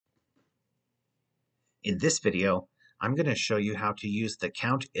In this video, I'm going to show you how to use the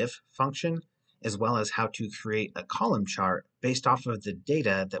COUNTIF function, as well as how to create a column chart based off of the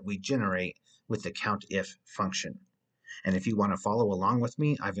data that we generate with the COUNTIF function. And if you want to follow along with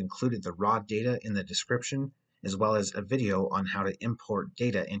me, I've included the raw data in the description, as well as a video on how to import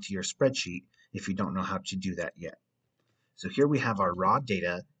data into your spreadsheet if you don't know how to do that yet. So here we have our raw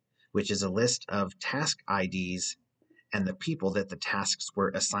data, which is a list of task IDs and the people that the tasks were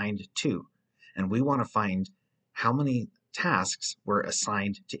assigned to. And we want to find how many tasks were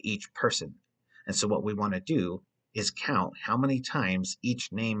assigned to each person. And so what we want to do is count how many times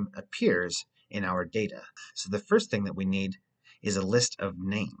each name appears in our data. So the first thing that we need is a list of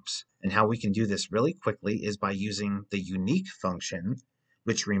names. And how we can do this really quickly is by using the unique function,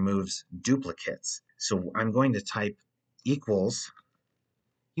 which removes duplicates. So I'm going to type equals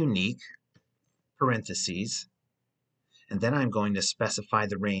unique parentheses, and then I'm going to specify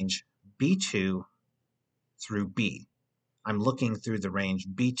the range B2 through B. I'm looking through the range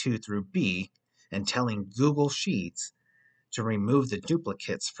B2 through B and telling Google Sheets to remove the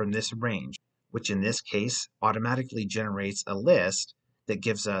duplicates from this range, which in this case automatically generates a list that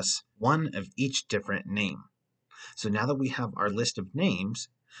gives us one of each different name. So now that we have our list of names,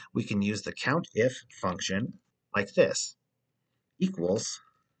 we can use the COUNTIF function like this, equals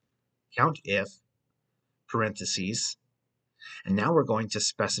COUNTIF parentheses, and now we're going to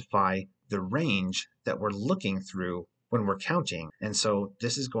specify the range that we're looking through when we're counting. And so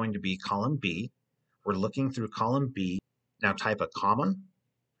this is going to be column B. We're looking through column B. Now type a comma,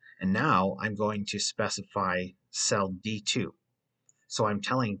 and now I'm going to specify cell D2. So I'm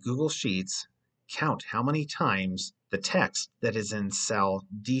telling Google Sheets, count how many times the text that is in cell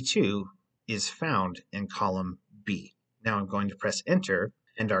D2 is found in column B. Now I'm going to press enter,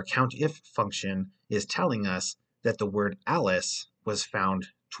 and our COUNTIF function is telling us that the word Alice was found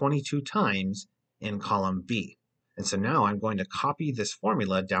 22 times in column B. And so now I'm going to copy this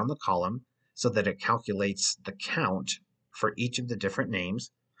formula down the column so that it calculates the count for each of the different names.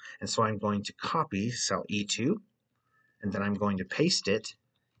 And so I'm going to copy cell E2, and then I'm going to paste it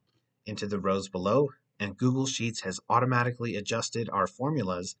into the rows below, and Google Sheets has automatically adjusted our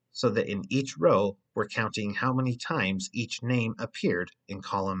formulas so that in each row we're counting how many times each name appeared in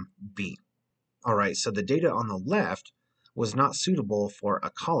column B. All right, so the data on the left was not suitable for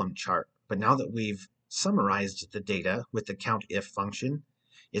a column chart, but now that we've summarized the data with the COUNTIF function,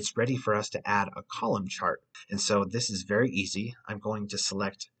 it's ready for us to add a column chart. And so this is very easy. I'm going to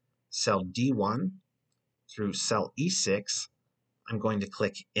select cell D1 through cell E6. I'm going to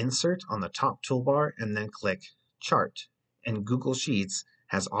click Insert on the top toolbar and then click Chart. And Google Sheets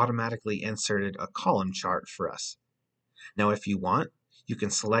has automatically inserted a column chart for us. Now if you want, you can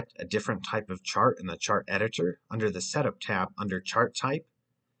select a different type of chart in the chart editor under the Setup tab under Chart Type.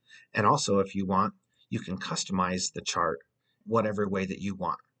 And also, if you want, you can customize the chart whatever way that you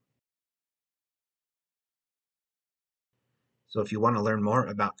want. So if you want to learn more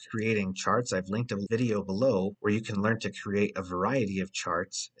about creating charts, I've linked a video below where you can learn to create a variety of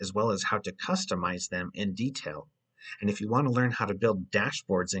charts as well as how to customize them in detail. And if you want to learn how to build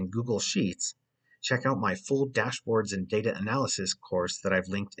dashboards in Google Sheets, check out my full dashboards and data analysis course that I've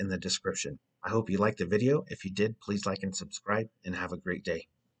linked in the description. I hope you liked the video. If you did, please like and subscribe, and have a great day.